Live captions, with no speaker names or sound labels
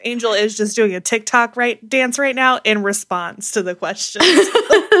Angel is just doing a TikTok dance right now in response to the questions.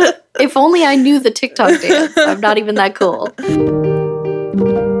 If only I knew the TikTok dance. I'm not even that cool.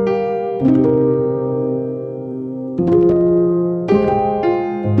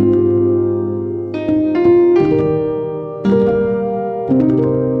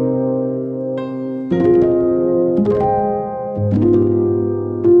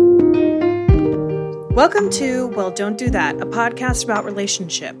 Welcome to Well, Don't Do That, a podcast about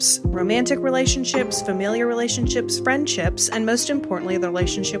relationships, romantic relationships, familiar relationships, friendships, and most importantly, the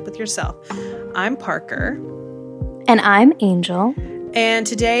relationship with yourself. I'm Parker. And I'm Angel. And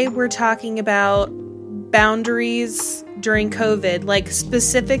today we're talking about boundaries during COVID, like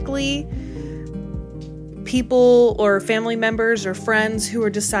specifically people or family members or friends who are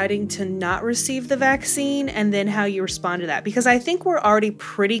deciding to not receive the vaccine, and then how you respond to that. Because I think we're already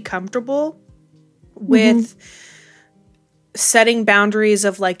pretty comfortable with setting boundaries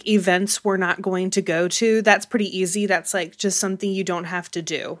of like events we're not going to go to. That's pretty easy. That's like just something you don't have to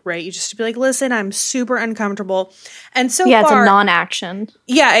do, right? You just be like, listen, I'm super uncomfortable. And so far, it's a non-action.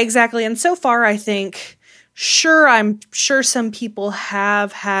 Yeah, exactly. And so far, I think, I'm sure some people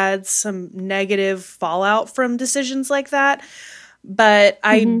have had some negative fallout from decisions like that. But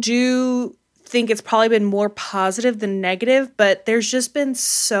I do think it's probably been more positive than negative. But there's just been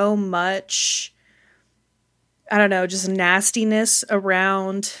so much, I don't know, just nastiness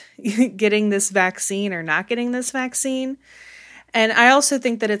around getting this vaccine or not getting this vaccine. And I also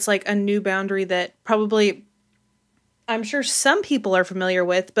think that it's like a new boundary that probably, I'm sure some people are familiar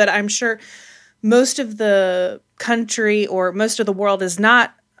with, but I'm sure most of the country or most of the world is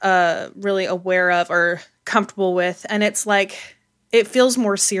not really aware of or comfortable with. And it's like, it feels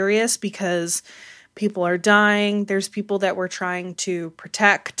more serious because people are dying. There's people that we're trying to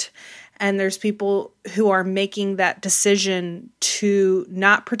protect. And there's people who are making that decision to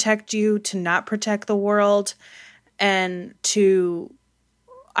not protect you, to not protect the world, and to,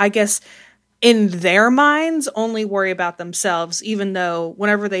 I guess, in their minds, only worry about themselves, even though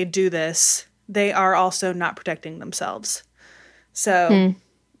whenever they do this, they are also not protecting themselves. So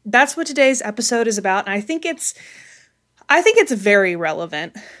that's what today's episode is about. And I think it's very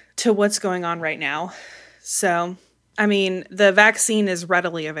relevant to what's going on right now. So, I mean, the vaccine is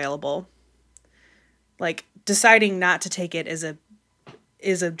readily available. Like, deciding not to take it is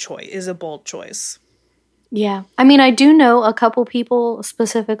a bold choice. Yeah. I mean, I do know a couple people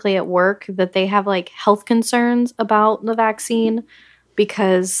specifically at work that they have like health concerns about the vaccine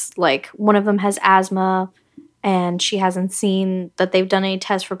because like one of them has asthma and she hasn't seen that they've done any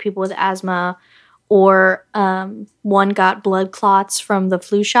tests for people with asthma, or one got blood clots from the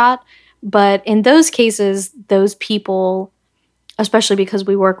flu shot. But in those cases, those people, especially because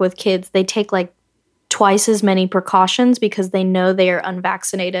we work with kids, they take like twice as many precautions because they know they are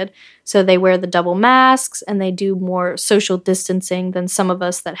unvaccinated. So they wear the double masks and they do more social distancing than some of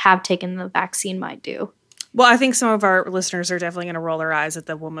us that have taken the vaccine might do. Well, I think some of our listeners are definitely going to roll their eyes at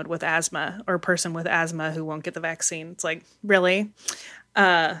the woman with asthma or person with asthma who won't get the vaccine. It's like, really?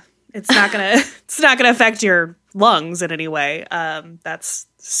 It's not gonna affect your lungs in any way. That's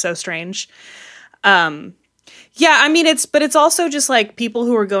so strange. Yeah, I mean, it's also just like people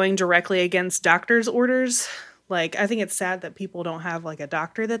who are going directly against doctors' orders. Like, I think it's sad that people don't have like a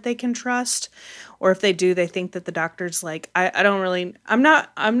doctor that they can trust, or if they do, they think that the doctor's like, I'm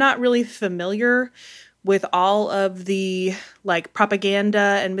not really familiar with all of the like propaganda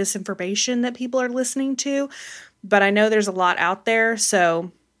and misinformation that people are listening to, but I know there's a lot out there.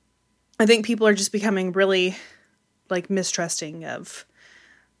 So I think people are just becoming really like mistrusting of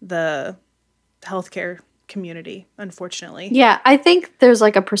the healthcare community, unfortunately. Yeah, I think there's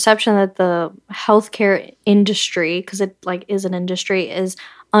like a perception that the healthcare industry, because it like is an industry, is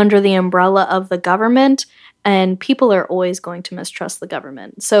under the umbrella of the government, and people are always going to mistrust the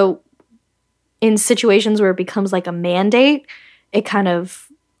government. So in situations where it becomes like a mandate, it kind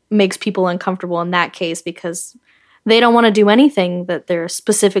of makes people uncomfortable in that case because they don't want to do anything that they're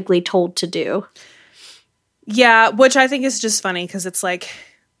specifically told to do. Yeah, which I think is just funny because it's like,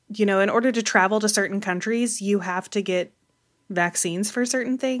 you know, in order to travel to certain countries, you have to get vaccines for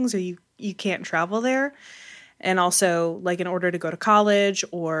certain things or you can't travel there. And also, like, in order to go to college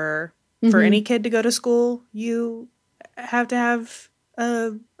or for any kid to go to school, you have to have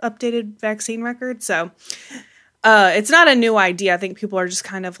a updated vaccine record. So it's not a new idea. I think people are just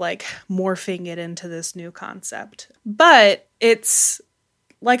kind of like morphing it into this new concept. But it's,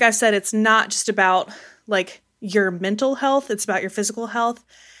 like I said, it's not just about like your mental health. It's about your physical health.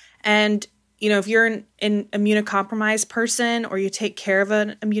 And if you're an immunocompromised person or you take care of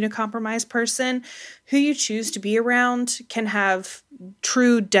an immunocompromised person, who you choose to be around can have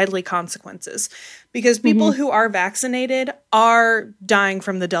true deadly consequences, because people who are vaccinated are dying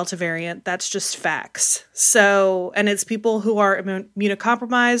from the Delta variant. That's just facts. So, and it's people who are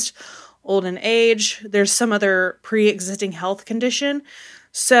immunocompromised, old in age. There's some other pre-existing health condition.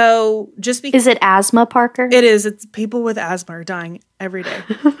 So just because... Is it asthma, Parker? It is. It's people with asthma are dying every day.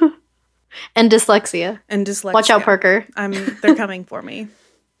 And dyslexia. Watch out, Parker. They're coming for me.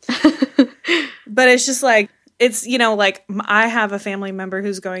 But it's just like, it's, like I have a family member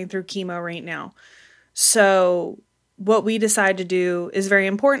who's going through chemo right now. So what we decide to do is very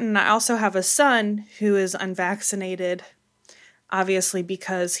important. I also have a son who is unvaccinated, obviously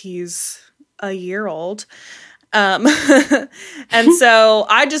because he's a year old. And so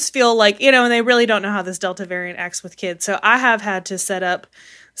I just feel like, and they really don't know how this Delta variant acts with kids. So I have had to set up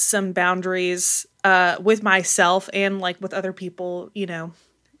some boundaries with myself and like with other people.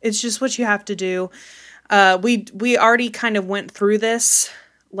 It's just what you have to do. We already kind of went through this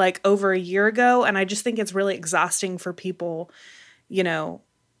like over a year ago, and I just think it's really exhausting for people,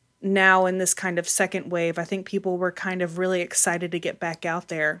 now in this kind of second wave. I think people were kind of really excited to get back out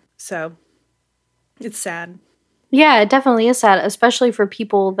there. So it's sad. Yeah, it definitely is sad, especially for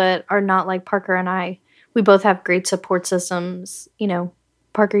people that are not like Parker and I. We both have great support systems.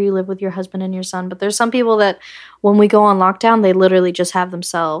 Parker, you live with your husband and your son, but there's some people that when we go on lockdown, they literally just have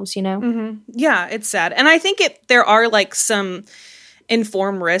themselves, Mm-hmm. Yeah, it's sad. And I think there are like some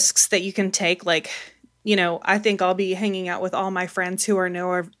informed risks that you can take. Like, I think I'll be hanging out with all my friends who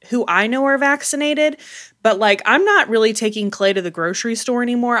I know are vaccinated, but like, I'm not really taking Clay to the grocery store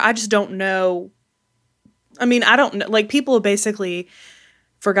anymore. I just don't know. I mean, I don't know, like people have basically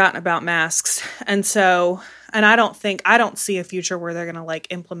forgotten about masks. And I don't see a future where they're going to like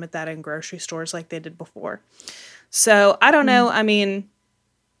implement that in grocery stores like they did before. So I don't know. I mean,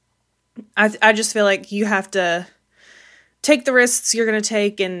 I just feel like you have to take the risks you're going to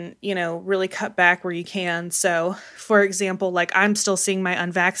take and, really cut back where you can. So for example, like I'm still seeing my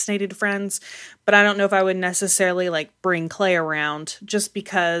unvaccinated friends, but I don't know if I would necessarily like bring Clay around just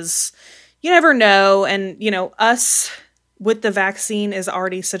because you never know. And, us with the vaccine is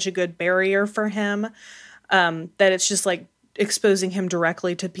already such a good barrier for him that it's just like exposing him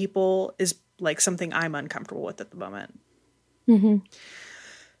directly to people is like something I'm uncomfortable with at the moment. Mm-hmm.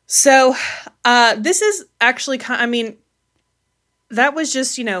 So this is actually that was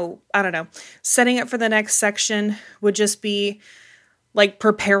just, I don't know, setting up for the next section would just be like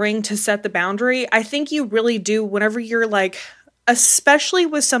preparing to set the boundary. I think you really do whenever you're like, especially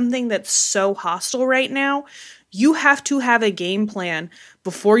with something that's so hostile right now, you have to have a game plan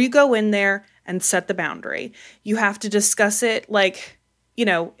before you go in there and set the boundary. You have to discuss it like,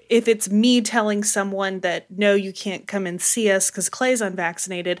 if it's me telling someone that, no, you can't come and see us because Clay's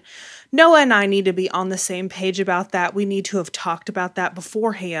unvaccinated, Noah and I need to be on the same page about that. We need to have talked about that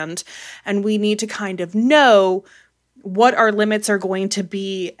beforehand, and we need to kind of know what our limits are going to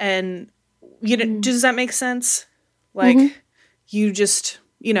be. And, does that make sense? Like, you just,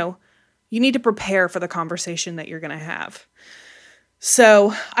 you need to prepare for the conversation that you're going to have.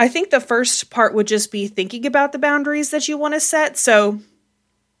 So I think the first part would just be thinking about the boundaries that you want to set. So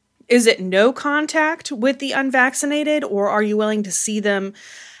is it no contact with the unvaccinated, or are you willing to see them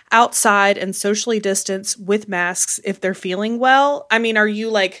outside and socially distance with masks if they're feeling well? I mean, are you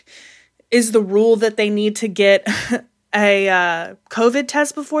like, is the rule that they need to get a COVID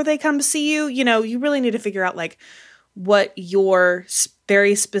test before they come to see you? You really need to figure out like what your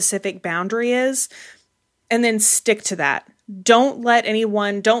very specific boundary is and then stick to that. Don't let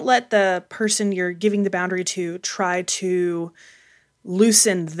the person you're giving the boundary to try to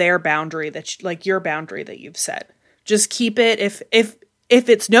loosen their boundary like your boundary that you've set. Just keep it. If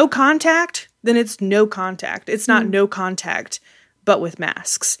it's no contact, then it's no contact. It's not no contact, but with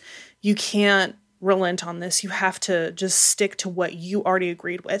masks. You can't relent on this. You have to just stick to what you already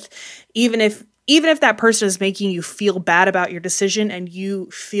agreed with. Even if that person is making you feel bad about your decision and you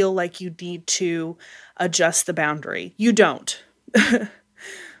feel like you need to adjust the boundary, you don't.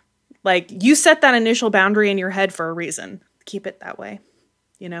 Like, you set that initial boundary in your head for a reason. Keep it that way,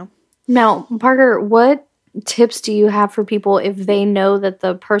 Now, Parker, what tips do you have for people if they know that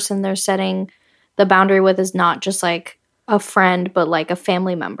the person they're setting the boundary with is not just like a friend, but like a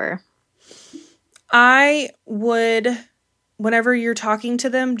family member? I would, whenever you're talking to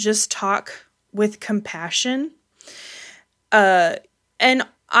them, just talk with compassion. And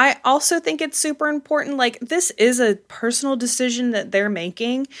I also think it's super important. Like, this is a personal decision that they're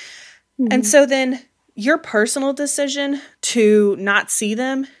making. Mm-hmm. And so then your personal decision to not see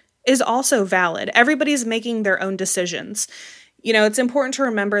them is also valid. Everybody's making their own decisions. You know, it's important to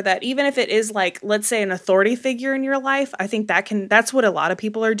remember that even if it is like, let's say, an authority figure in your life, I think that's what a lot of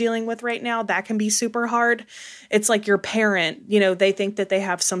people are dealing with right now. That can be super hard. It's like your parent, you know, they think that they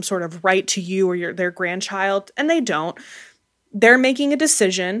have some sort of right to you or their grandchild, and they don't. They're making a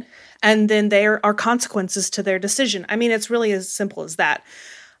decision, and then there are consequences to their decision. I mean, it's really as simple as that.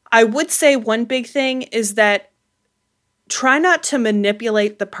 I would say one big thing is that try not to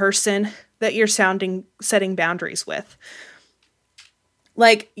manipulate the person that you're setting boundaries with.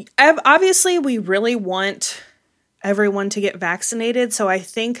 Like, obviously, we really want everyone to get vaccinated. So I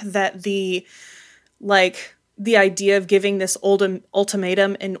think that the idea of giving this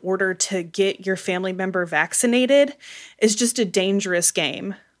ultimatum in order to get your family member vaccinated is just a dangerous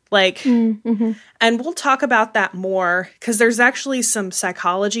game. Like, and we'll talk about that more because there's actually some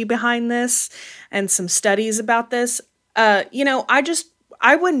psychology behind this and some studies about this. You know,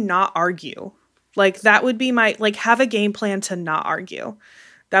 I would not argue. Like, that would be have a game plan to not argue.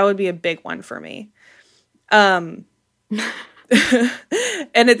 That would be a big one for me. And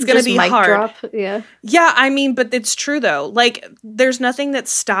it's going to be hard. Drop. Yeah. Yeah, I mean, but it's true though. Like, there's nothing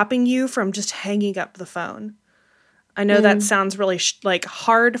that's stopping you from just hanging up the phone. I know that sounds really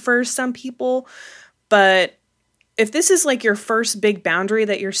hard for some people, but if this is like your first big boundary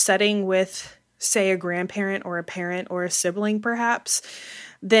that you're setting with, say, a grandparent or a parent or a sibling perhaps,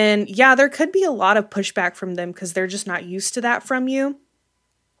 then yeah, there could be a lot of pushback from them because they're just not used to that from you.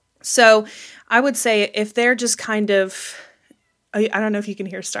 So I would say if they're just kind of, I don't know if you can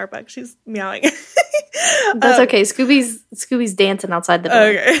hear Starbucks. She's meowing. That's okay. Scooby's dancing outside the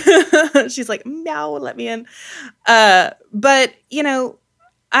door. Okay. She's like, meow, let me in. But, you know,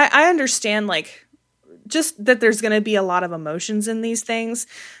 I understand, like, just that there's going to be a lot of emotions in these things.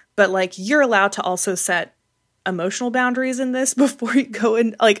 But, like, you're allowed to also set emotional boundaries in this before you go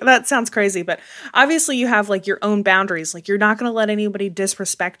in. Like, that sounds crazy. But obviously you have, like, your own boundaries. Like, you're not going to let anybody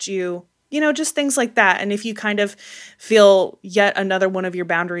disrespect you. You know, just things like that. And if you kind of feel yet another one of your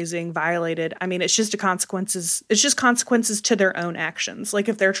boundaries being violated, I mean, it's just consequences to their own actions. Like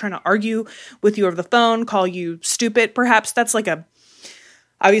if they're trying to argue with you over the phone, call you stupid, perhaps that's like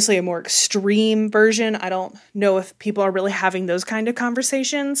obviously a more extreme version. I don't know if people are really having those kind of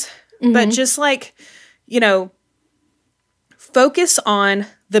conversations, but just like, you know, focus on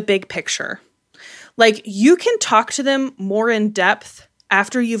the big picture. Like you can talk to them more in depth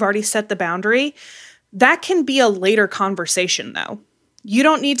after you've already set the boundary. That can be a later conversation, though. You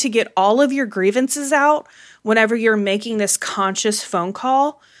don't need to get all of your grievances out whenever you're making this conscious phone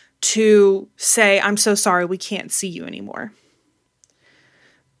call to say, I'm so sorry, we can't see you anymore.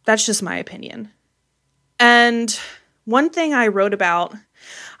 That's just my opinion. And one thing I wrote about,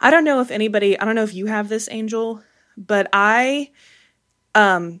 I don't know if you have this, Angel, but I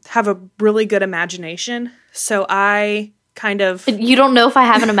have a really good imagination. So I kind of... You don't know if I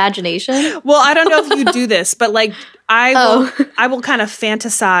have an imagination? Well, I don't know if you do this, but like I will kind of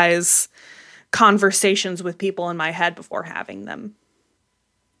fantasize conversations with people in my head before having them.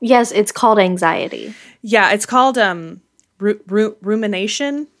 Yes, it's called anxiety. Yeah, it's called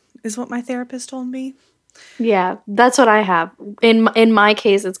rumination is what my therapist told me. Yeah, that's what I have. In my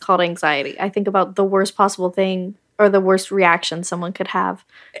case, it's called anxiety. I think about the worst possible thing or the worst reaction someone could have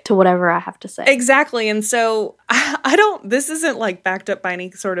to whatever I have to say. Exactly. And so this isn't like backed up by any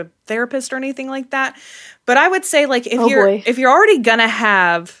sort of therapist or anything like that. But I would say like if you're already gonna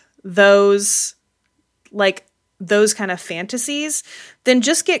have those kind of fantasies, then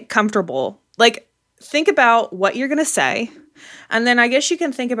just get comfortable. Like think about what you're gonna say. And then I guess you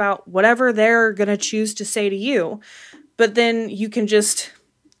can think about whatever they're gonna choose to say to you. But then you can just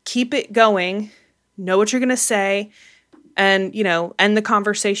keep it going. Know what you're going to say and, you know, end the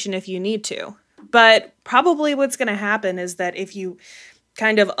conversation if you need to. But probably what's going to happen is that if you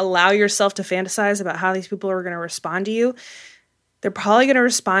kind of allow yourself to fantasize about how these people are going to respond to you, they're probably going to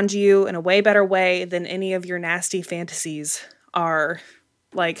respond to you in a way better way than any of your nasty fantasies are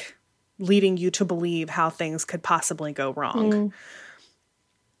like leading you to believe how things could possibly go wrong.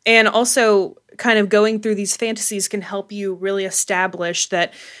 And also kind of going through these fantasies can help you really establish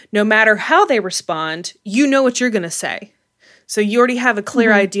that no matter how they respond, you know what you're going to say. So you already have a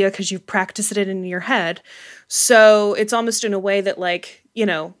clear idea because you've practiced it in your head. So it's almost in a way that like, you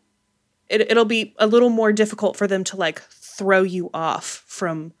know, it'll be a little more difficult for them to like throw you off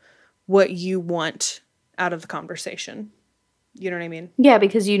from what you want out of the conversation. You know what I mean? Yeah,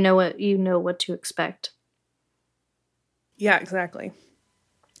 because you know what to expect. Yeah, exactly.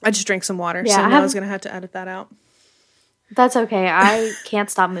 I just drank some water, so I was going to have to edit that out. That's okay. I can't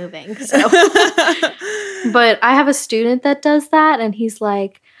stop moving. So. But I have a student that does that, and he's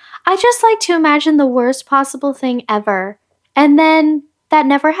like, I just like to imagine the worst possible thing ever. And then that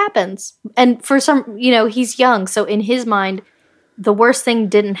never happens. And for some, he's young. So in his mind, the worst thing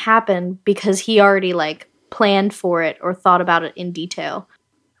didn't happen because he already like planned for it or thought about it in detail.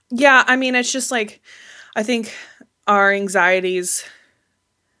 Yeah. I mean, it's just like, I think our anxieties,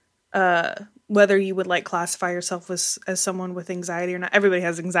 whether you would like classify yourself as someone with anxiety or not, everybody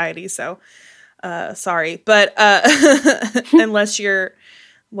has anxiety. So, sorry, but, unless you're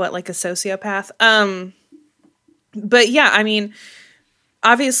like a sociopath. But yeah, I mean,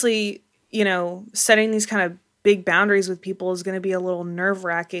 obviously, setting these kind of big boundaries with people is going to be a little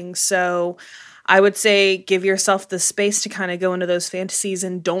nerve-wracking. So I would say give yourself the space to kind of go into those fantasies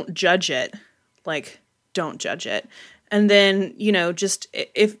and don't judge it. Like, don't judge it. And then, just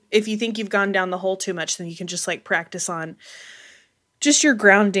if you think you've gone down the hole too much, then you can just like practice on just your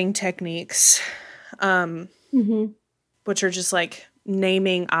grounding techniques, which are just like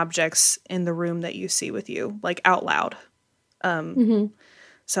naming objects in the room that you see with you, like out loud.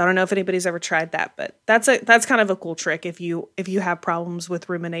 So I don't know if anybody's ever tried that, but that's kind of a cool trick. If you have problems with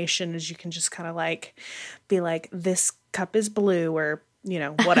rumination, is you can just kind of like be like, this cup is blue, or,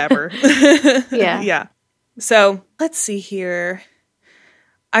 whatever. Yeah. Yeah. So let's see here.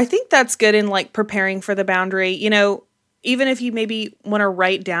 I think that's good in like preparing for the boundary. Even if you maybe want to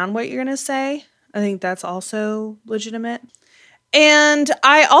write down what you're going to say, I think that's also legitimate. And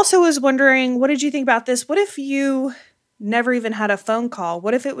I also was wondering, what did you think about this? What if you never even had a phone call?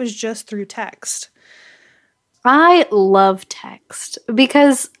 What if it was just through text? I love text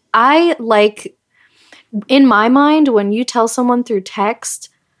because in my mind, when you tell someone through text,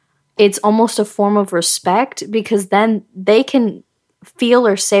 it's almost a form of respect because then they can feel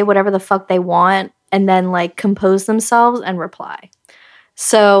or say whatever the fuck they want and then like compose themselves and reply.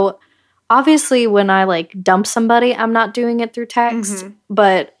 So obviously when I like dump somebody, I'm not doing it through text,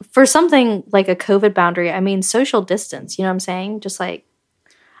 but for something like a COVID boundary, I mean, social distance, you know what I'm saying? Just like,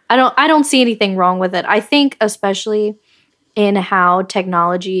 I don't see anything wrong with it. I think especially in how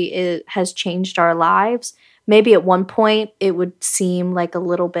technology has changed our lives, maybe at one point it would seem like a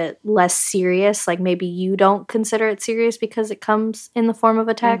little bit less serious. Like maybe you don't consider it serious because it comes in the form of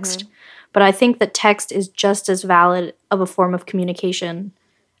a text. But I think that text is just as valid of a form of communication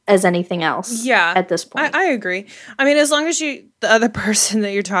as anything else. Yeah, at this point. I agree. I mean, as long as the other person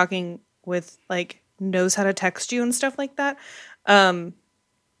that you're talking with like knows how to text you and stuff like that, not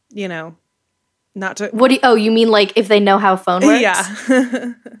to. You mean like if they know how phone works?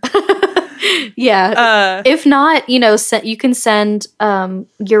 Yeah. Yeah. If not, you can send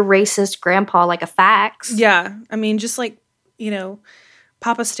your racist grandpa like a fax. Yeah. I mean, just like,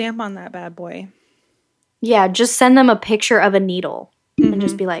 pop a stamp on that bad boy. Yeah. Just send them a picture of a needle and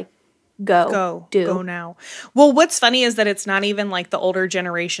just be like, go now. Well, what's funny is that it's not even like the older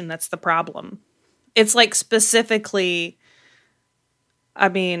generation that's the problem. It's like specifically, I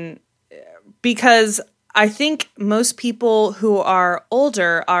mean, because I think most people who are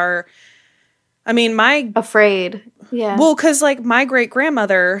older are, I mean, afraid. Yeah. Well, because like my great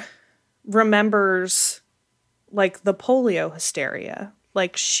grandmother remembers like the polio hysteria.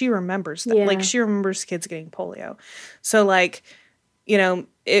 Like she remembers that. Yeah. Like she remembers kids getting polio. So like,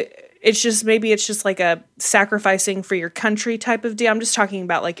 it's just maybe it's just like a sacrificing for your country type of deal. I'm just talking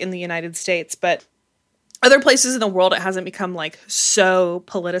about like in the United States, but other places in the world, it hasn't become like so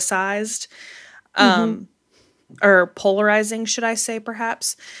politicized, or polarizing, should I say,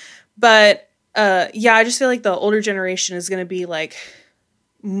 perhaps. But yeah, I just feel like the older generation is going to be like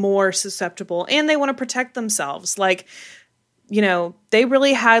more susceptible and they want to protect themselves. Like, they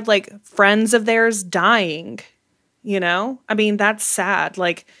really had like friends of theirs dying, I mean, that's sad.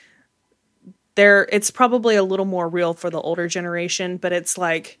 Like it's probably a little more real for the older generation, but it's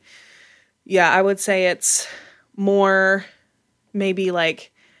like, yeah, I would say it's more maybe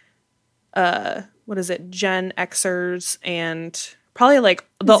like, what is it? Gen Xers and probably like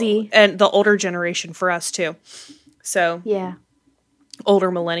the older generation for us too. So yeah,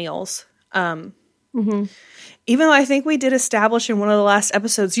 older millennials. Even though I think we did establish in one of the last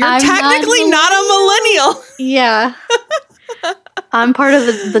episodes, you're technically not a millennial. Yeah. I'm part of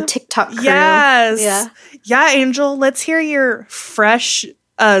the TikTok crew. Yes. Yeah, Angel, let's hear your fresh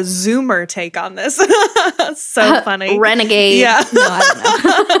Zoomer take on this. So funny. Renegade. Yeah. No, I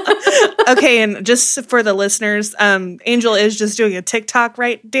don't know. Okay, and just for the listeners, Angel is just doing a TikTok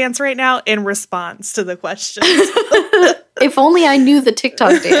dance right now in response to the questions. If only I knew the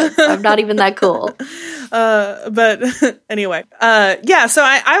TikTok dance. I'm not even that cool. But anyway, yeah, so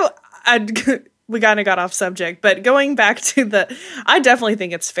I we kind of got off subject, but going back to I definitely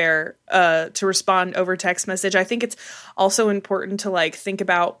think it's fair to respond over text message. I think it's also important to like think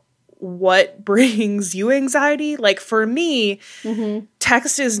about what brings you anxiety. Like for me,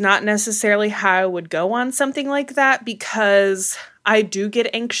 text is not necessarily how I would go on something like that, because I do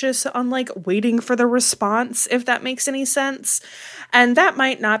get anxious on like waiting for the response, if that makes any sense. And that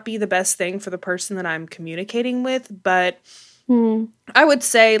might not be the best thing for the person that I'm communicating with, but I would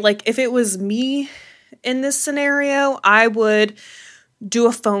say, like, if it was me in this scenario, I would do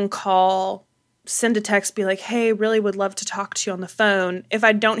a phone call, send a text, be like, hey, really would love to talk to you on the phone. If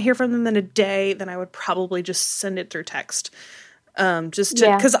I don't hear from them in a day, then I would probably just send it through text.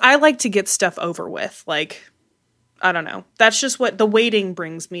 Because I like to get stuff over with. Like, I don't know. That's just what the waiting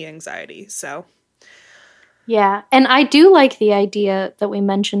brings me anxiety. So. Yeah. And I do like the idea that we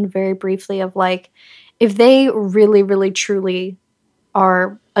mentioned very briefly of like, if they really, really, truly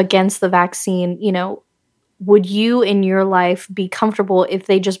are against the vaccine, you know, would you in your life be comfortable if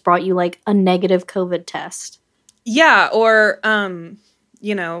they just brought you like a negative COVID test? Yeah. Or,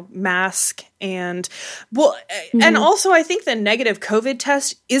 you know, mask and, well, and also I think the negative COVID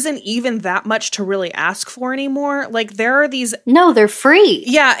test isn't even that much to really ask for anymore. Like there are these. No, they're free.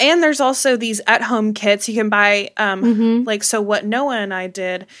 Yeah. And there's also these at-home kits you can buy. Like, so what Noah and I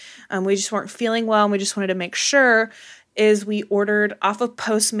did, we just weren't feeling well and we just wanted to make sure, is we ordered off of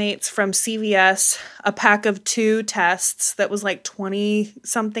Postmates from CVS a pack of 2 tests that was like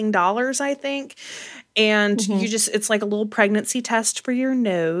 $20-something, I think. And you just, it's like a little pregnancy test for your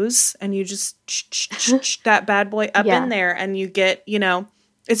nose, and you just that bad boy up in there, and you get, you know,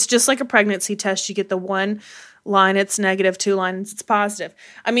 it's just like a pregnancy test. You get the 1 line, it's negative, 2 lines, it's positive.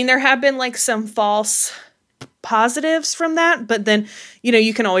 I mean, there have been like some false positives from that, but then, you know,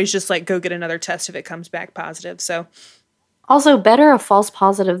 you can always just like go get another test if it comes back positive. So also better a false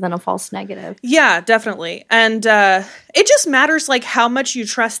positive than a false negative. Yeah, definitely. And it just matters like how much you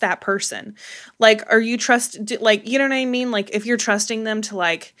trust that person. Like, are you like, you know what I mean? Like if you're trusting them to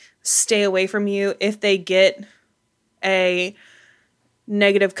like stay away from you if they get a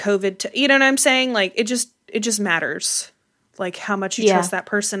negative COVID, you know what I'm saying? Like it just matters like how much you trust that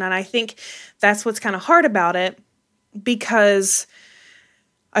person. And I think that's what's kind of hard about it, because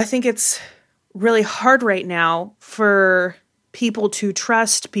I think it's really hard right now for people to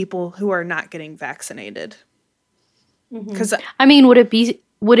trust people who are not getting vaccinated. Because I mean, would it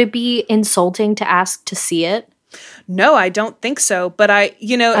be insulting to ask to see it? No, I don't think so. But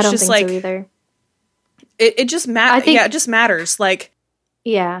it's just like so either. It just matters. Yeah, it just matters. Like,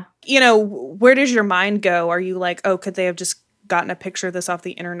 yeah, you know, where does your mind go? Are you like, oh, could they have just gotten a picture of this off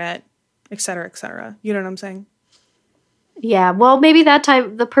the internet, et cetera, et cetera? You know what I'm saying? Yeah, well, maybe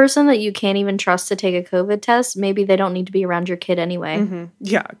the person that you can't even trust to take a COVID test, maybe they don't need to be around your kid anyway.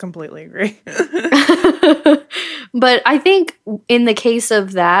 Yeah, I completely agree. But I think in the case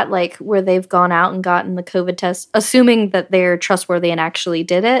of that, like where they've gone out and gotten the COVID test, assuming that they're trustworthy and actually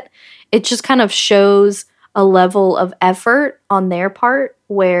did it, it just kind of shows a level of effort on their part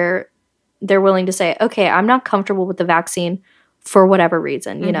where they're willing to say, okay, I'm not comfortable with the vaccine for whatever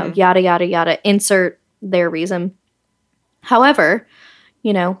reason, you know, yada, yada, yada, insert their reason. However,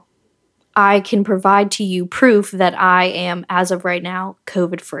 you know, I can provide to you proof that I am, as of right now,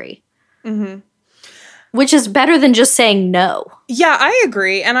 COVID-free. Which is better than just saying no. Yeah, I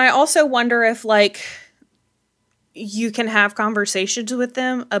agree. And I also wonder if, like, you can have conversations with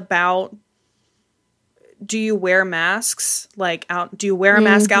them about, do you wear masks? Like, do you wear a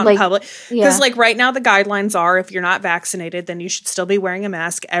mask out in public? Because, like, right now the guidelines are, if you're not vaccinated, then you should still be wearing a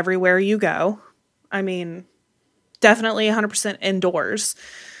mask everywhere you go. I mean, definitely 100% indoors.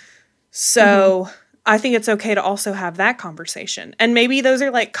 So I think it's okay to also have that conversation. And maybe those are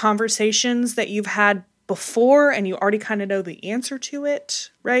like conversations that you've had before and you already kind of know the answer to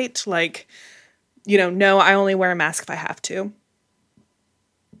it, right? Like, you know, no, I only wear a mask if I have to.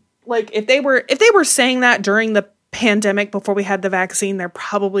 Like if they were saying that during the pandemic before we had the vaccine, they're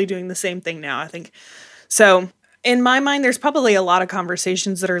probably doing the same thing now, I think. So in my mind, there's probably a lot of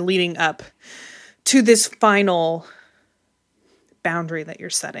conversations that are leading up to this final boundary that you're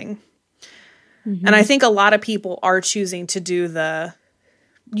setting. And I think a lot of people are choosing to do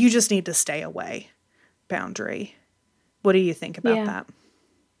you just need to stay away boundary. What do you think about that?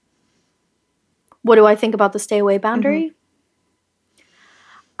 What do I think about the stay away boundary?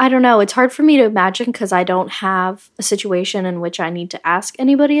 I don't know. It's hard for me to imagine because I don't have a situation in which I need to ask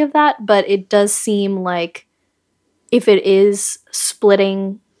anybody of that. But it does seem like if it is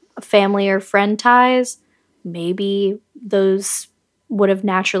splitting family or friend ties, maybe those would have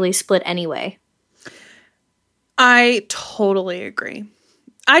naturally split anyway. I totally agree.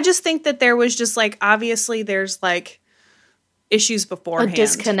 I just think that there was just like, obviously there's like issues beforehand. A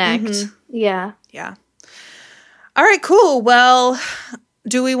disconnect. Yeah. Yeah. All right, cool. Well,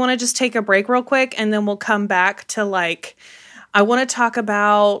 do we want to just take a break real quick and then we'll come back to like, I want to talk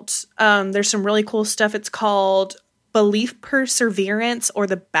about, there's some really cool stuff. It's called belief perseverance or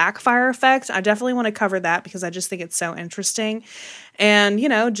the backfire effect. I definitely want to cover that because I just think it's so interesting. And, you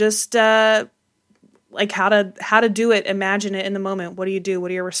know, just like how to do it, imagine it in the moment. What do you do?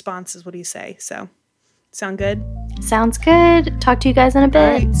 What are your responses? What do you say? So, sound good? Sounds good. Talk to you guys in a bit.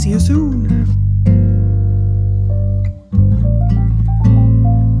 All right, see you soon.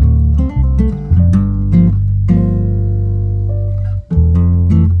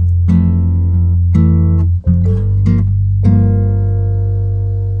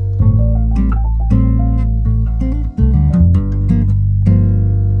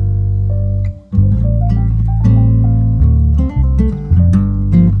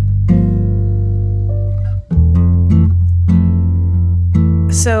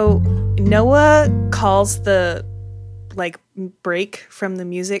 So Noah calls the like break from the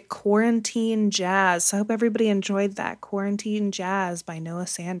music quarantine jazz. So I hope everybody enjoyed that. Quarantine Jazz by Noah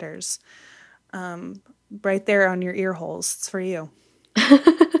Sanders. Right there on your ear holes. It's for you.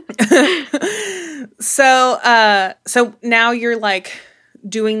 So now you're like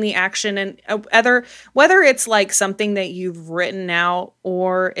doing the action, and whether it's like something that you've written out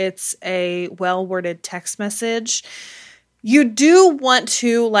or it's a well-worded text message, you do want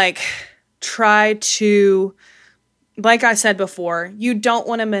to like try to, like I said before, you don't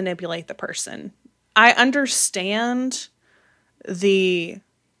want to manipulate the person. I understand the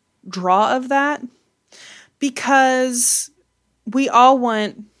draw of that because we all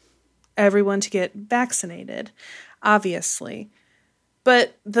want everyone to get vaccinated, obviously.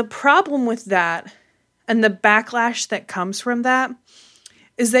 But the problem with that and the backlash that comes from that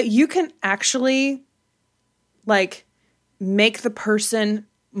is that you can actually like make the person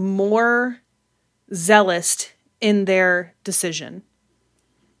more zealous in their decision.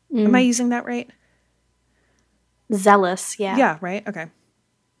 Am I using that right? Zealous, yeah. Yeah, right? Okay.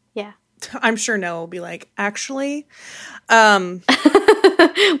 Yeah. I'm sure Noah will be like, actually. Well,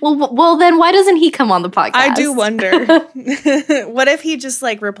 then why doesn't he come on the podcast? I do wonder. What if he just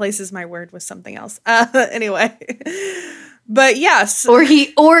like replaces my word with something else? Anyway. But yes. Or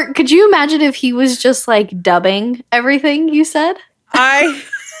could you imagine if he was just like dubbing everything you said? All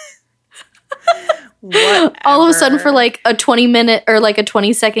of a sudden for like a 20-minute or like a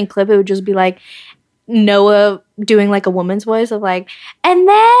 20-second clip, it would just be like Noah doing like a woman's voice of like, and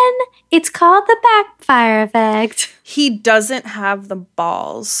then it's called the backfire effect. He doesn't have the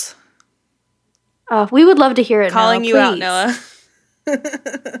balls. Oh, we would love to hear it. Calling Noah, you out, Noah.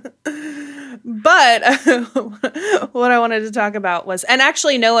 But what I wanted to talk about was, and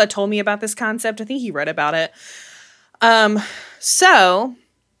actually Noah told me about this concept. I think he read about it. So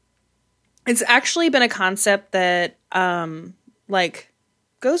it's actually been a concept that like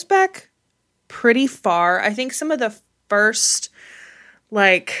goes back pretty far. I think some of the first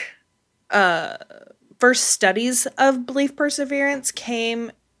studies of belief perseverance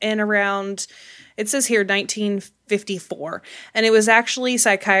came in around, it says here 1954, and it was actually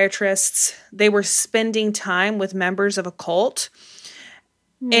psychiatrists. They were spending time with members of a cult,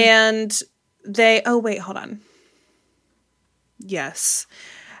 and they, oh wait, hold on. Yes.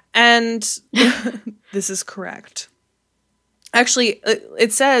 And this is correct. Actually,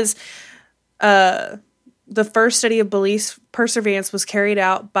 it says the first study of belief perseverance was carried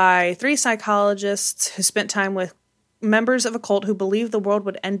out by 3 psychologists who spent time with members of a cult who believed the world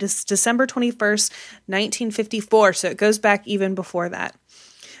would end December 21st, 1954. So it goes back even before that.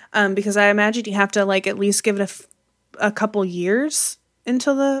 Because I imagine you have to like at least give it a couple years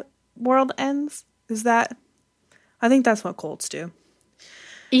until the world ends. Is that? I think that's what cults do.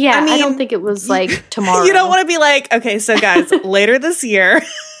 Yeah, I don't think it was like tomorrow. You don't want to be like, okay, so guys, later this year,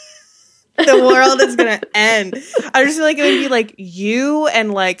 the world is going to end. I just feel like it would be like you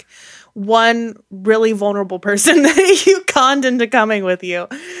and like one really vulnerable person that you conned into coming with you.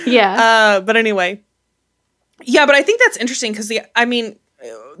 Yeah. But anyway. Yeah, but I think that's interesting because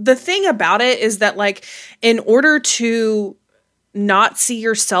the thing about it is that like in order to not see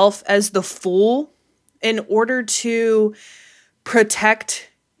yourself as the fool, in order to protect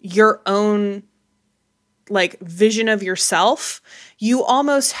your own like vision of yourself, you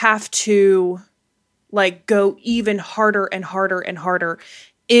almost have to like go even harder and harder and harder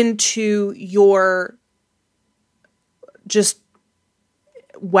into your just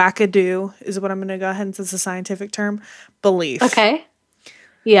wackadoo is what I'm going to go ahead and say is a scientific term, belief. Okay.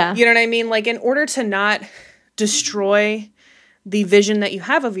 Yeah. You know what I mean? Like in order to not destroy the vision that you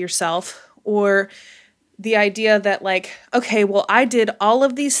have of yourself, or the idea that like, okay, well, I did all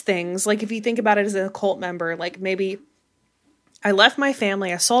of these things. Like if you think about it as a cult member, like maybe I left my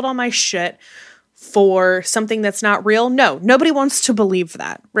family. I sold all my shit for something that's not real. No, nobody wants to believe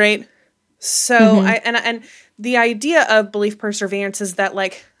that, right? So and the idea of belief perseverance is that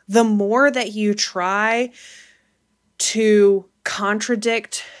like the more that you try to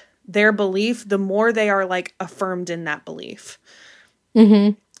contradict their belief, the more they are like affirmed in that belief.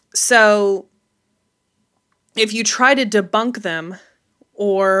 So if you try to debunk them,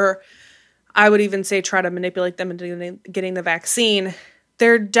 or I would even say try to manipulate them into getting the vaccine,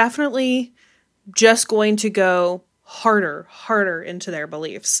 they're definitely just going to go harder into their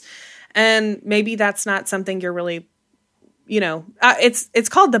beliefs. And maybe that's not something you're really, it's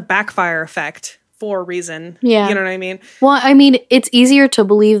called the backfire effect for a reason. Yeah. You know what I mean? Well, I mean, it's easier to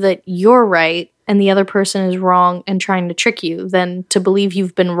believe that you're right and the other person is wrong and trying to trick you than to believe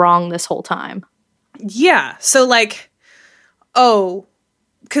you've been wrong this whole time. Yeah. So like,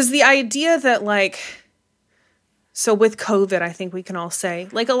 because the idea that like, so with COVID, I think we can all say,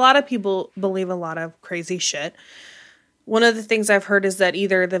 like, a lot of people believe a lot of crazy shit. One of the things I've heard is that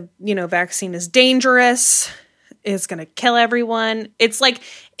either the, vaccine is dangerous, is going to kill everyone. It's like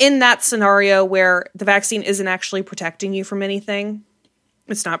in that scenario where the vaccine isn't actually protecting you from anything.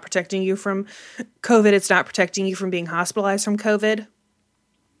 It's not protecting you from COVID. It's not protecting you from being hospitalized from COVID.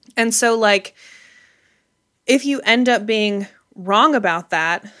 And so, like, if you end up being wrong about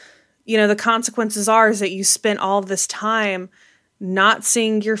that, the consequences is that you spent all of this time not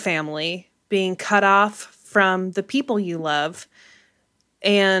seeing your family, being cut off from the people you love.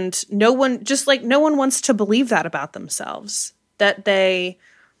 And no one wants to believe that about themselves, that they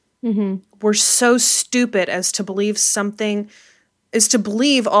were so stupid as to believe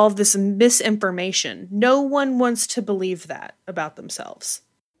all of this misinformation. No one wants to believe that about themselves.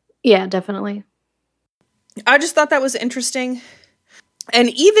 Yeah, definitely. I just thought that was interesting. And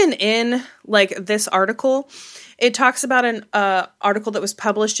even in like this article, it talks about an article that was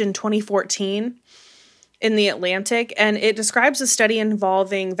published in 2014 in The Atlantic, and it describes a study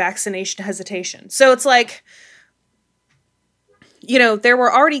involving vaccination hesitation. So it's like, there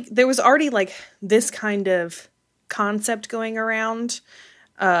was already like this kind of concept going around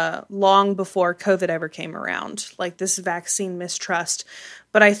long before COVID ever came around, like this vaccine mistrust.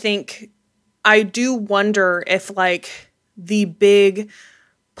 But I do wonder if like the big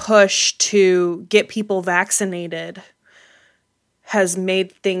push to get people vaccinated has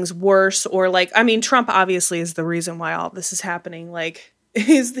made things worse, or like, I mean, Trump obviously is the reason why all this is happening. Like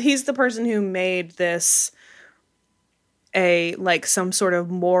he's the person who made this some sort of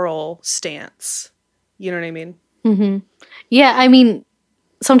moral stance. You know what I mean? Yeah, I mean,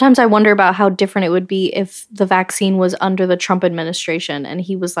 sometimes I wonder about how different it would be if the vaccine was under the Trump administration and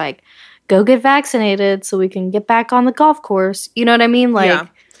he was like, go get vaccinated so we can get back on the golf course. You know what I mean? Like,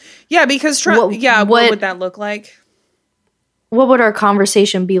 yeah, because Trump, what would that look like? What would our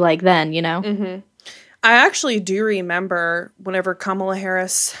conversation be like then, I actually do remember whenever Kamala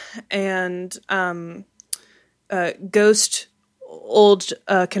Harris and Ghost, old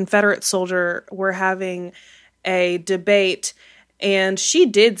Confederate soldier, were having a debate, and she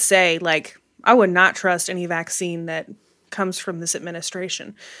did say, like, I would not trust any vaccine that comes from this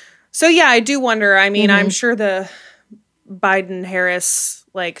administration. So yeah, I do wonder. I mean, I'm sure the Biden-Harris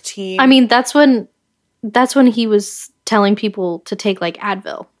like team. I mean, that's when he was telling people to take like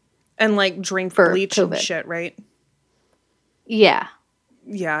Advil and like drink for bleach COVID. And shit, right? Yeah.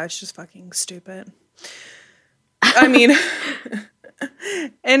 Yeah, it's just fucking stupid. I mean,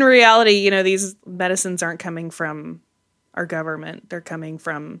 in reality, these medicines aren't coming from our government. They're coming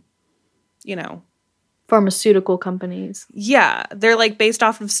from, pharmaceutical companies. Yeah, they're like based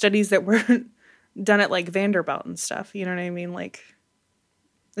off of studies that were done at like Vanderbilt and stuff. You know what I mean? Like,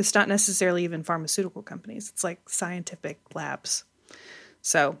 it's not necessarily even pharmaceutical companies. It's like scientific labs.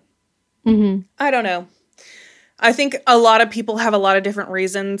 So, I don't know. I think a lot of people have a lot of different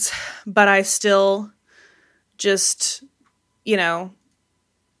reasons, but I still just,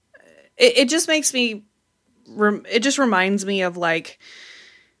 it just makes me, it just reminds me of like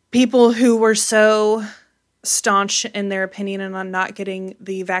people who were so staunch in their opinion and on not getting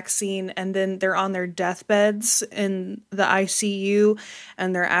the vaccine, and then they're on their deathbeds in the ICU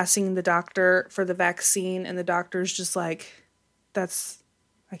and they're asking the doctor for the vaccine, and the doctor's just like,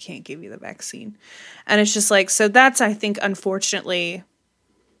 I can't give you the vaccine. And it's just like, so that's, I think, unfortunately,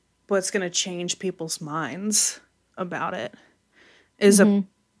 what's going to change people's minds about it is a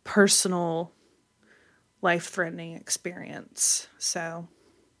personal life-threatening experience. So,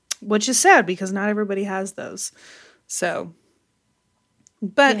 which is sad because not everybody has those. So,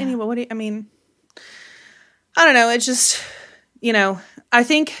 but anyway, I don't know. It's just, I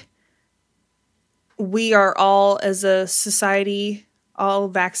think we are all, as a society, all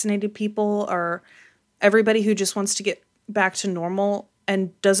vaccinated people, or everybody who just wants to get back to normal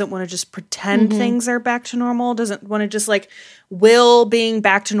and doesn't want to just pretend things are back to normal, doesn't want to just like will being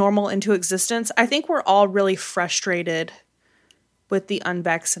back to normal into existence. I think we're all really frustrated with the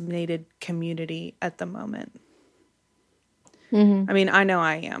unvaccinated community at the moment. I mean, I know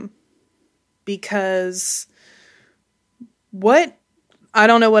I am, because I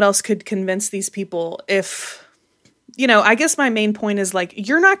don't know what else could convince these people if, I guess my main point is like,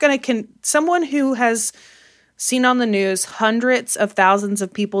 you're not going to, someone who has seen on the news hundreds of thousands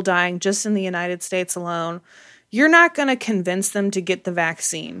of people dying just in the United States alone, you're not going to convince them to get the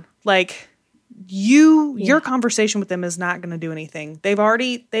vaccine. Like, your conversation with them is not going to do anything. They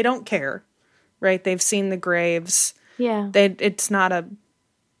don't care, right? They've seen the graves. Yeah. That's not a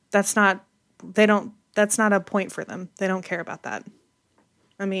point for them. They don't care about that.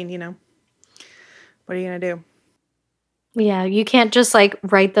 I mean, what are you going to do? Yeah, you can't just like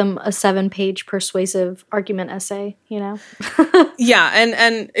write them a 7-page persuasive argument essay, Yeah,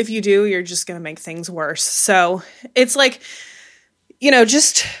 and if you do, you're just going to make things worse. So it's like,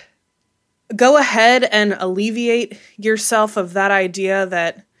 just go ahead and alleviate yourself of that idea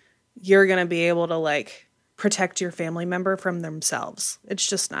that you're going to be able to like protect your family member from themselves. It's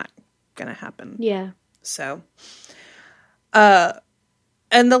just not going to happen. Yeah. So, and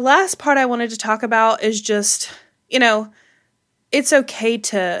the last part I wanted to talk about is just, it's okay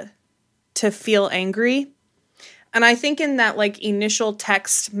to feel angry. And I think in that like initial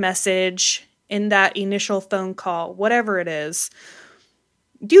text message, in that initial phone call, whatever it is,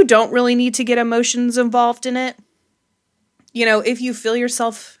 you don't really need to get emotions involved in it. If you feel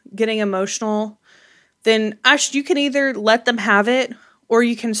yourself getting emotional, then you can either let them have it, or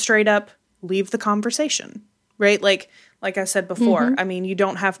you can straight up leave the conversation, right? Like I said before, I mean, you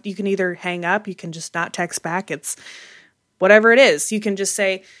can either hang up, you can just not text back. It's whatever it is. You can just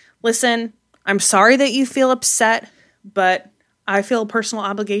say, listen, I'm sorry that you feel upset, but I feel a personal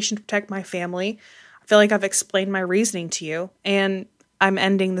obligation to protect my family. I feel like I've explained my reasoning to you, and I'm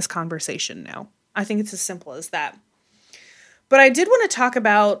ending this conversation now. I think it's as simple as that. But I did want to talk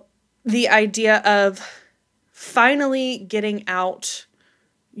about the idea of finally getting out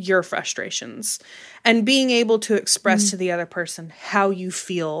your frustrations and being able to express to the other person how you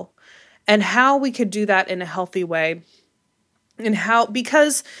feel, and how we could do that in a healthy way. And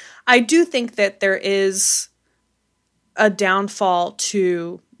because I do think that there is a downfall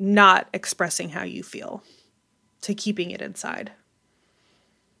to not expressing how you feel, to keeping it inside.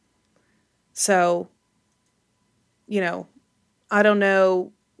 So, I don't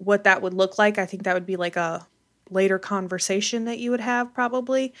know what that would look like. I think that would be like a later conversation that you would have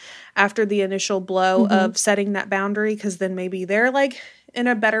probably after the initial blow of setting that boundary, because then maybe they're like in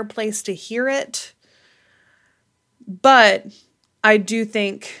a better place to hear it. But I do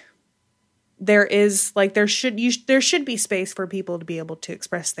think there should be space for people to be able to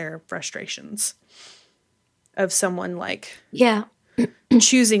express their frustrations of someone like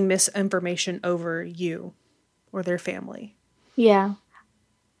choosing misinformation over you or their family. Yeah.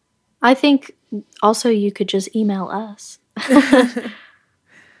 I think also you could just email us.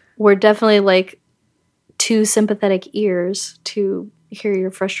 We're definitely like 2 sympathetic ears to hear your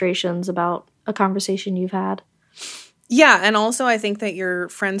frustrations about a conversation you've had. Yeah, and also I think that your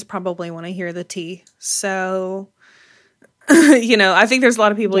friends probably want to hear the tea. So, I think there's a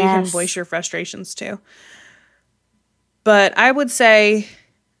lot of people you can voice your frustrations to. But I would say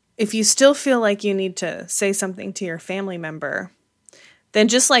if you still feel like you need to say something to your family member, then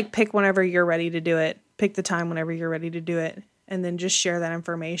just like pick whenever you're ready to do it. Pick the time whenever you're ready to do it. And then just share that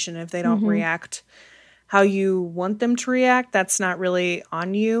information. If they don't react how you want them to react, that's not really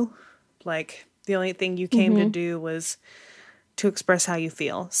on you. Like, the only thing you came to do was to express how you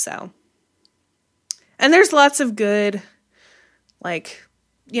feel. So, and there's lots of good, like,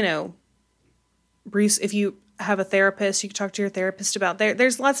 if you have a therapist, you can talk to your therapist about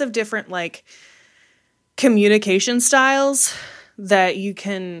there's lots of different like communication styles that you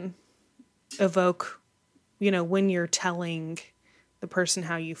can evoke, when you're telling the person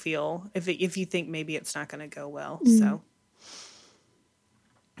how you feel, if you think maybe it's not going to go well. So,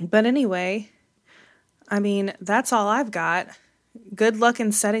 but anyway, I mean, that's all I've got. Good luck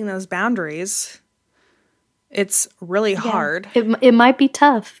in setting those boundaries. It's really hard. It might be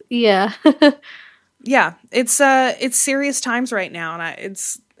tough. Yeah. Yeah, it's serious times right now, and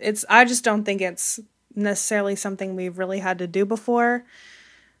I just don't think it's necessarily something we've really had to do before.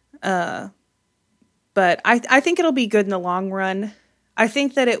 But I think it'll be good in the long run. I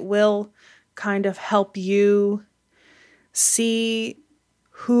think that it will kind of help you see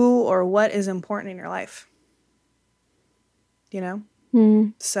who or what is important in your life. You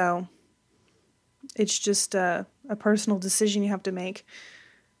know? So it's just a personal decision you have to make.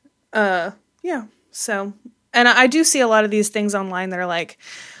 Yeah. So, and I do see a lot of these things online that are like,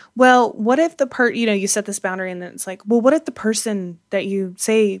 well, what if you set this boundary and then it's like, well, what if the person that you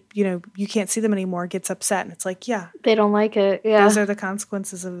say, you can't see them anymore gets upset? And it's like, yeah. They don't like it. Yeah. Those are the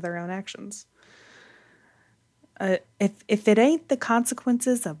consequences of their own actions. If it ain't the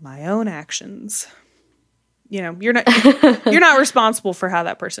consequences of my own actions, you're not responsible for how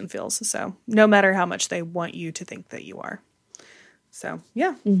that person feels. So no matter how much they want you to think that you are. So,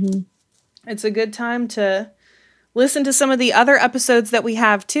 yeah. It's a good time to listen to some of the other episodes that we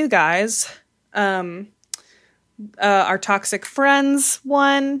have too, guys. Our toxic friends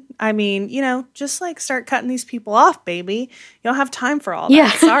one. I mean, just like start cutting these people off, baby. You don't have time for all that.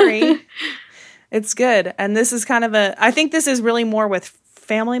 Yeah. Sorry. It's good. And this is kind of I think this is really more with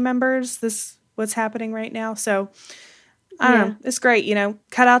family members. What's happening right now. So I don't know. It's great.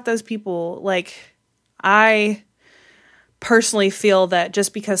 Cut out those people. Like, I personally feel that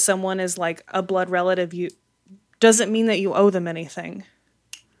just because someone is like a blood relative, doesn't mean that you owe them anything.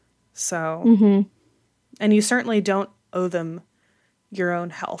 So, and you certainly don't owe them your own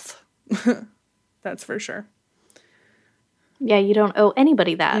health. That's for sure. Yeah, you don't owe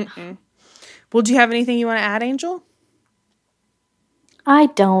anybody that. Well, do you have anything you want to add, Angel? I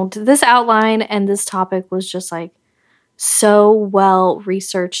don't. This outline and this topic was just like so well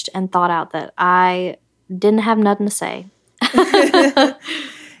researched and thought out that I didn't have nothing to say.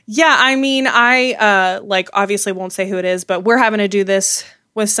 Yeah, I mean, I obviously won't say who it is, but we're having to do this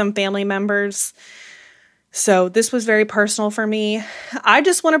with some family members. So this was very personal for me. I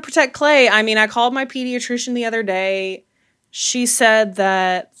just want to protect Clay. I mean, I called my pediatrician the other day. She said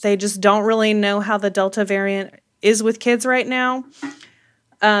that they just don't really know how the Delta variant is with kids right now.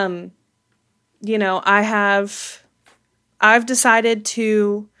 I've decided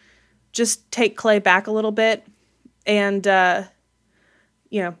to just take Clay back a little bit. And,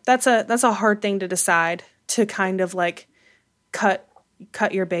 that's a hard thing to decide, to kind of like cut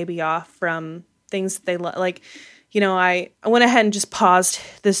your baby off from things that they like, I went ahead and just paused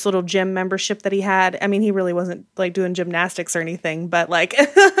this little gym membership that he had. I mean, he really wasn't like doing gymnastics or anything, but like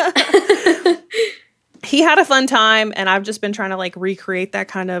he had a fun time, and I've just been trying to like recreate that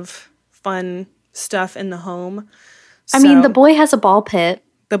kind of fun stuff in the home. I mean, the boy has a ball pit.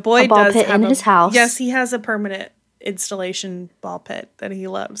 The boy does have in his house. Yes, he has a permanent installation ball pit that he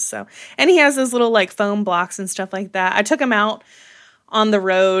loves. So, and he has those little like foam blocks and stuff like that. I took him out on the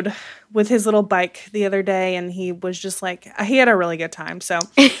road with his little bike the other day, and he was just like, he had a really good time. So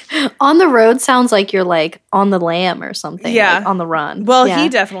on the road sounds like you're like on the lam or something. Yeah. Like on the run. Well, yeah. He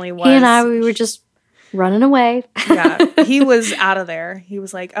definitely was. He and we were just running away. Yeah. He was out of there. He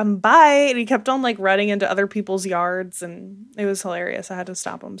was like, bye. And he kept on like running into other people's yards, and it was hilarious. I had to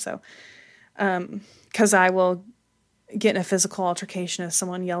stop him. So, cause I will get in a physical altercation if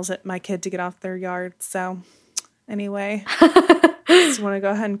someone yells at my kid to get off their yard. So anyway, just want to go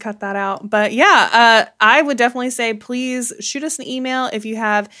ahead and cut that out. But yeah, I would definitely say, please shoot us an email if you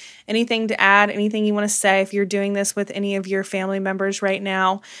have anything to add, anything you want to say. If you're doing this with any of your family members right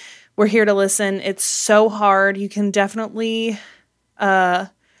now, we're here to listen. It's so hard. You can definitely do a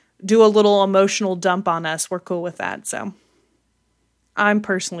little emotional dump on us. We're cool with that. So I'm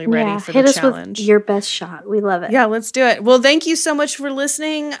personally ready for the challenge. Hit us with your best shot. We love it. Yeah, let's do it. Well, thank you so much for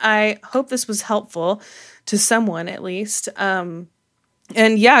listening. I hope this was helpful to someone at least. And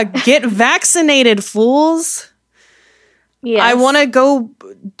yeah, get vaccinated, fools. Yes. I want to go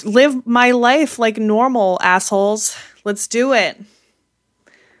live my life like normal, assholes. Let's do it.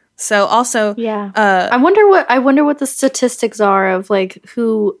 So also, yeah. I wonder what the statistics are of like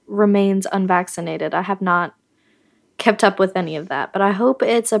who remains unvaccinated. I have not kept up with any of that, but I hope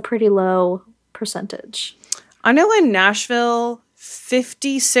it's a pretty low percentage. I know in Nashville,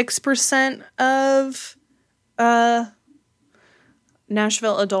 56% of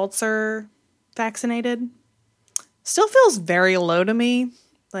Nashville adults are vaccinated. Still feels very low to me.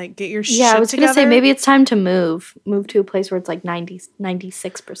 Like, get your shit together. Yeah, I was going to say, maybe it's time to move to a place where it's like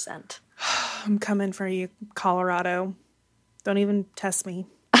 96%. I'm coming for you, Colorado. Don't even test me.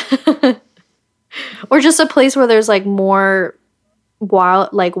 Or just a place where there's like more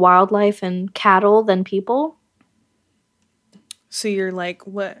wildlife and cattle than people. So you're like,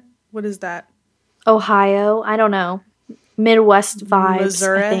 what is that? Ohio? I don't know. Midwest vibes,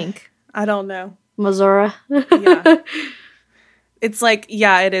 Missouri? I think. I don't know. Missouri? Yeah. It's like,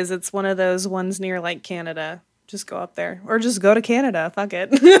 yeah, it is. It's one of those ones near like Canada. Just go up there. Or just go to Canada. Fuck it.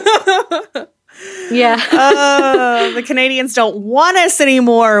 Yeah. The Canadians don't want us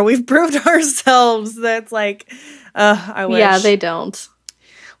anymore. We've proved ourselves. That's like, I wish. Yeah, they don't.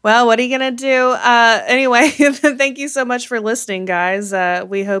 Well, what are you going to do? Anyway, thank you so much for listening, guys.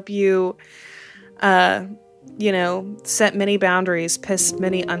 We hope you, set many boundaries, piss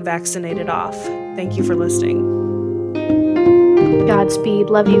many unvaccinated off. Thank you for listening.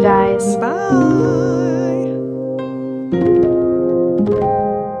 Godspeed. Love you guys. Bye.